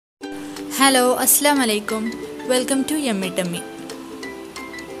Hello അസ്സലാമു അലൈക്കും welcome to yummy tummy.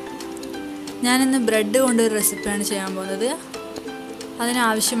 ഞാനിന്ന് ബ്രെഡ് കൊണ്ടൊരു റെസിപ്പിയാണ് ചെയ്യാൻ പോകുന്നത്.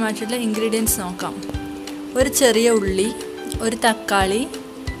 അതിനാവശ്യമായിട്ടുള്ള ഇൻഗ്രീഡിയൻസ് നോക്കാം. ഒരു ചെറിയ ഉള്ളി, ഒരു തക്കാളി,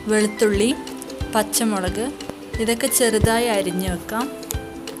 വെളുത്തുള്ളി, പച്ചമുളക്, ഇതൊക്കെ ചെറുതായി അരിഞ്ഞ് വെക്കാം.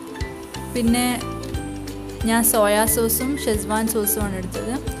 പിന്നെ ഞാൻ സോയാ സോസും ഷെസ്വാൻ സോസുമാണ്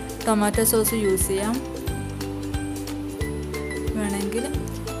എടുത്തത്. ടൊമാറ്റോ സോസ് യൂസ് ചെയ്യാം വേണമെങ്കിൽ.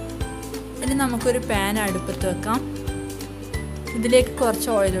 ഇനി നമുക്കൊരു പാൻ അടുപ്പത്ത് വെക്കാം. ഇതിലേക്ക് കുറച്ച്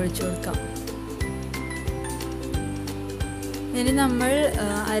ഓയിൽ ഒഴിച്ചു കൊടുക്കാം. ഇനി നമ്മൾ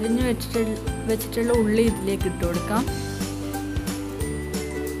അരിഞ്ഞു വെച്ചിട്ടുള്ള ഉള്ളി ഇതിലേക്ക് ഇട്ട് കൊടുക്കാം.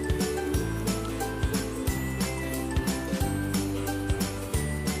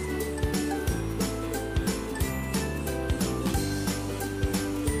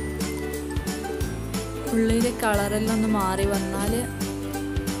 ഉള്ളിയുടെ കളറെല്ലാം ഒന്ന് മാറി വന്നാൽ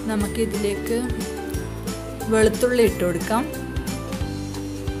നമുക്കിതിലേക്ക് വെളുത്തുള്ളി ഇട്ട് കൊടുക്കാം.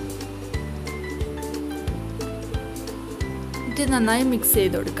 ഇത് നന്നായി മിക്സ്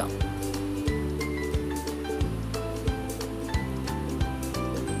ചെയ്ത് കൊടുക്കാം.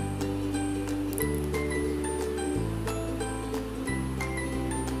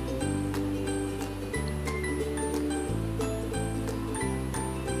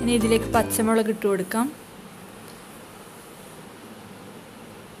 ഇനി ഇതിലേക്ക് പച്ചമുളക് ഇട്ട് കൊടുക്കാം.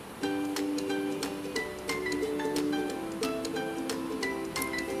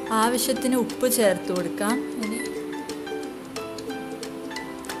 ആവശ്യത്തിന് ഉപ്പ് ചേർത്ത് കൊടുക്കാം.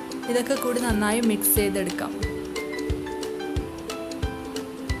 ഇതൊക്കെ കൂടി നന്നായി മിക്സ് ചെയ്തെടുക്കാം.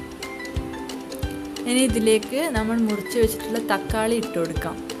 ഇനി ഇതിലേക്ക് നമ്മൾ മുറിച്ച് വെച്ചിട്ടുള്ള തക്കാളി ഇട്ട്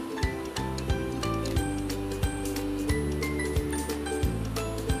കൊടുക്കാം.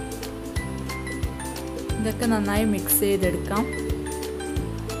 ഇതൊക്കെ നന്നായി മിക്സ് ചെയ്തെടുക്കാം.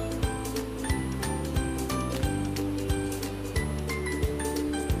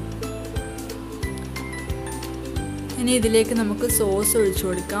 ഇനി ഇതിലേക്ക് നമുക്ക് സോസ് ഒഴിച്ചു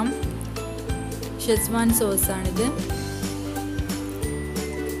കൊടുക്കാം. ഷെസ്വാൻ സോസാണിത്.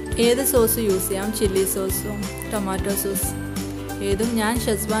 ഏത് സോസ് യൂസ് ചെയ്യാം, ചില്ലി സോസും ടൊമാറ്റോ സോസ് ഏതും. ഞാൻ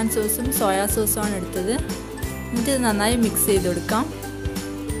ഷെസ്വാൻ സോസും സോയാ സോസുമാണ് എടുത്തത്. എന്നിട്ട് ഇത് നന്നായി മിക്സ് ചെയ്ത് കൊടുക്കാം.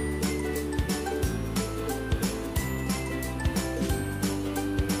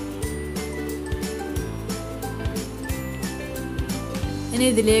 ഇനി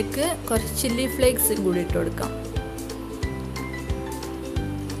ഇതിലേക്ക് കുറച്ച് ചില്ലി ഫ്ലേക്സ് കൂടി ഇട്ട് കൊടുക്കാം.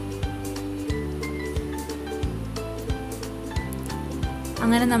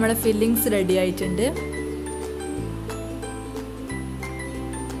 അങ്ങനെ നമ്മുടെ ഫില്ലിങ്സ് റെഡി ആയിട്ടുണ്ട്.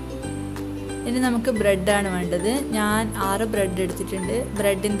 ഇനി നമുക്ക് ബ്രെഡാണ് വേണ്ടത്. ഞാൻ 6 ബ്രെഡ് എടുത്തിട്ടുണ്ട്.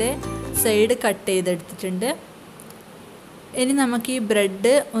 ബ്രെഡിൻ്റെ സൈഡ് കട്ട് ചെയ്തെടുത്തിട്ടുണ്ട്. ഇനി നമുക്ക് ഈ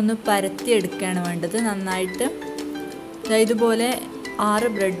ബ്രെഡ് ഒന്ന് പരത്തി എടുക്കുകയാണ് വേണ്ടത് നന്നായിട്ട്. ഇതുപോലെ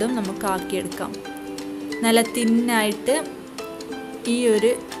 6 ബ്രെഡും നമുക്ക് ആക്കിയെടുക്കാം. നല്ല തിന്നായിട്ട് ഈ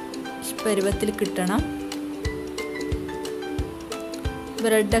ഒരു പരുവത്തിൽ കിട്ടണം.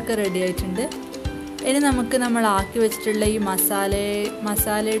 ബ്രെഡൊക്കെ റെഡി ആയിട്ടുണ്ട്. ഇനി നമുക്ക് നമ്മൾ ആക്കി വെച്ചിട്ടുള്ള ഈ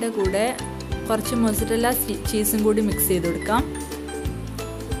മസാലയുടെ കൂടെ കുറച്ച് മൊസറെല്ല ചീസും കൂടി മിക്സ് ചെയ്ത് കൊടുക്കാം.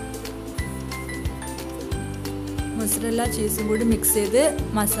 മൊസറെല്ല ചീസും കൂടി മിക്സ് ചെയ്ത്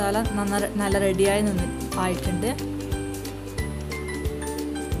മസാല നല്ല റെഡിയായി ആയിട്ടുണ്ട്.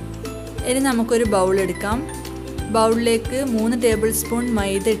 ഇനി നമുക്കൊരു ബൗൾ എടുക്കാം. ബൗളിലേക്ക് 3 ടേബിൾ സ്പൂൺ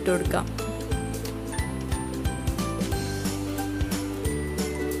മൈദ ഇട്ട് കൊടുക്കാം.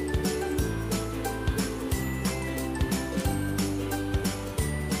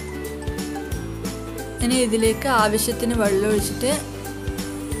 ഇനി ഇതിലേക്ക് ആവശ്യത്തിന് വെള്ളം ഒഴിച്ചിട്ട്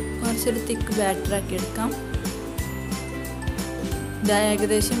കുറച്ചൊരു തിക്ക് ബാറ്ററാക്കി എടുക്കാം. ഇത്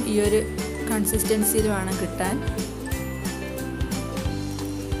ഏകദേശം ഈ ഒരു കൺസിസ്റ്റൻസിയിൽ വേണം കിട്ടാൻ.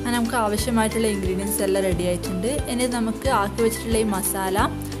 നമുക്ക് ആവശ്യമായിട്ടുള്ള ഇൻഗ്രീഡിയൻസ് എല്ലാം റെഡി ആയിട്ടുണ്ട്. ഇനി നമുക്ക് ആക്കി വെച്ചിട്ടുള്ള ഈ മസാല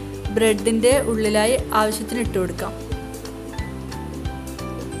ബ്രെഡിൻ്റെ ഉള്ളിലായി ആവശ്യത്തിന് ഇട്ട് കൊടുക്കാം.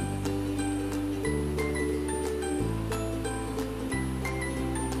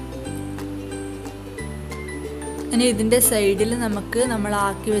 ഇനി ഇതിൻ്റെ സൈഡിൽ നമുക്ക് നമ്മൾ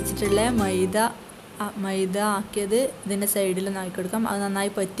ആക്കി വെച്ചിട്ടുള്ള മൈദ ആക്കിയത് ഇതിൻ്റെ സൈഡിൽ ഒന്ന് ആക്കി കൊടുക്കാം. അത്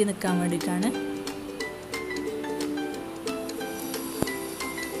നന്നായി പറ്റി നിൽക്കാൻ വേണ്ടിയിട്ടാണ്.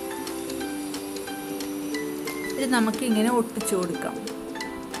 ഇത് നമുക്ക് ഇങ്ങനെ ഒട്ടിച്ചു കൊടുക്കാം.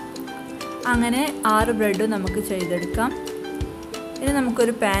 അങ്ങനെ 6 ബ്രെഡും നമുക്ക് ചെയ്തെടുക്കാം. ഇനി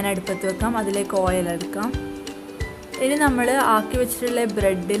നമുക്കൊരു പാൻ അടുപ്പത്ത് വെക്കാം. അതിലേക്ക് ഓയിൽ എടുക്കാം. ഇനി നമ്മൾ ആക്കി വെച്ചിട്ടുള്ള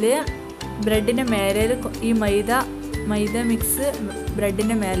ബ്രെഡിൻ്റെ മേലയിൽ ഈ മൈദ മിക്സ്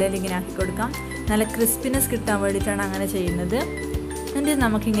ബ്രെഡിൻ്റെ മേലയിൽ ഇങ്ങനെ ആക്കി കൊടുക്കാം. നല്ല ക്രിസ്പിനെസ് കിട്ടാൻ വേണ്ടിയിട്ടാണ് അങ്ങനെ ചെയ്യുന്നത്. എന്നിട്ട്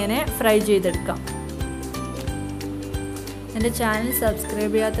നമുക്കിങ്ങനെ ഫ്രൈ ചെയ്തെടുക്കാം. എൻ്റെ ചാനൽ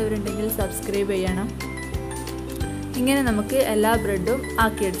സബ്സ്ക്രൈബ് ചെയ്യാത്തവരുണ്ടെങ്കിൽ സബ്സ്ക്രൈബ് ചെയ്യണം. ഇങ്ങനെ നമുക്ക് എല്ലാ ബ്രെഡും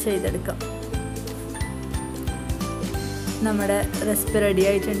ചെയ്തെടുക്കാം. നമ്മുടെ റെസിപ്പി റെഡി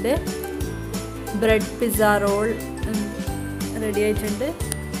ആയിട്ടുണ്ട്. ബ്രെഡ് പിസ്സ റോൾ റെഡി ആയിട്ടുണ്ട്.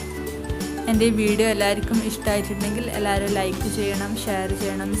 എൻ്റെ ഈ വീഡിയോ എല്ലാവർക്കും ഇഷ്ടമായിട്ടുണ്ടെങ്കിൽ എല്ലാവരും ലൈക്ക് ചെയ്യണം, ഷെയർ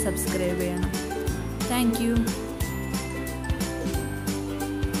ചെയ്യണം, സബ്സ്ക്രൈബ് ചെയ്യണം. Thank you.